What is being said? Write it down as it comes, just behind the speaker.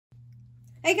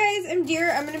Hi guys, I'm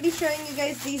Dear. I'm going to be showing you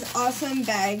guys these awesome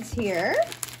bags here.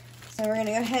 So we're going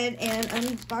to go ahead and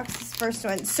unbox this first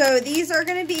one. So these are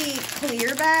going to be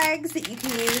clear bags that you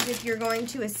can use if you're going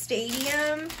to a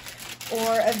stadium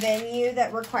or a venue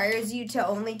that requires you to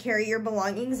only carry your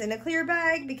belongings in a clear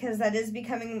bag, because that is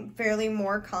becoming fairly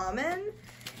more common.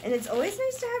 And it's always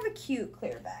nice to have a cute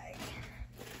clear bag.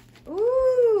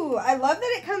 Ooh, I love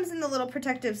that it comes in the little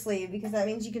protective sleeve, because that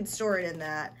means you can store it in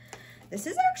that. This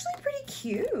is actually pretty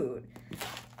cute.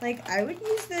 Like, I would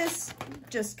use this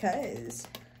just cause.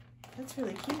 That's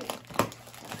really cute.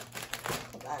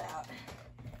 Pull that out.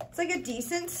 It's like a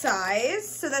decent size,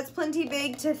 so that's plenty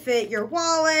big to fit your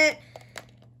wallet,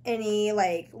 any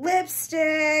like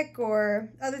lipstick, or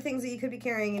other things that you could be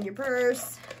carrying in your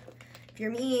purse. If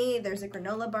you're me, there's a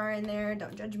granola bar in there.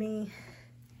 Don't judge me.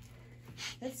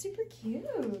 That's super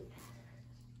cute.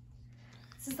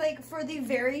 This is like for the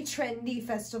very trendy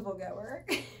festival goer.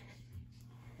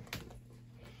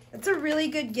 It's a really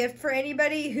good gift for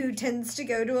anybody who tends to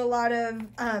go to a lot of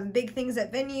big things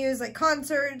at venues like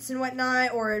concerts and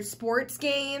whatnot, or sports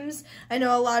games. I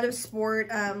know a lot of sport,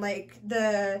 like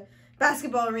the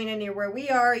basketball arena near where we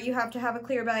are, you have to have a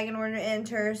clear bag in order to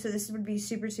enter. So this would be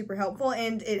super, super helpful.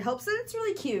 And it helps that it's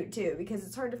really cute too, because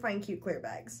it's hard to find cute clear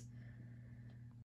bags.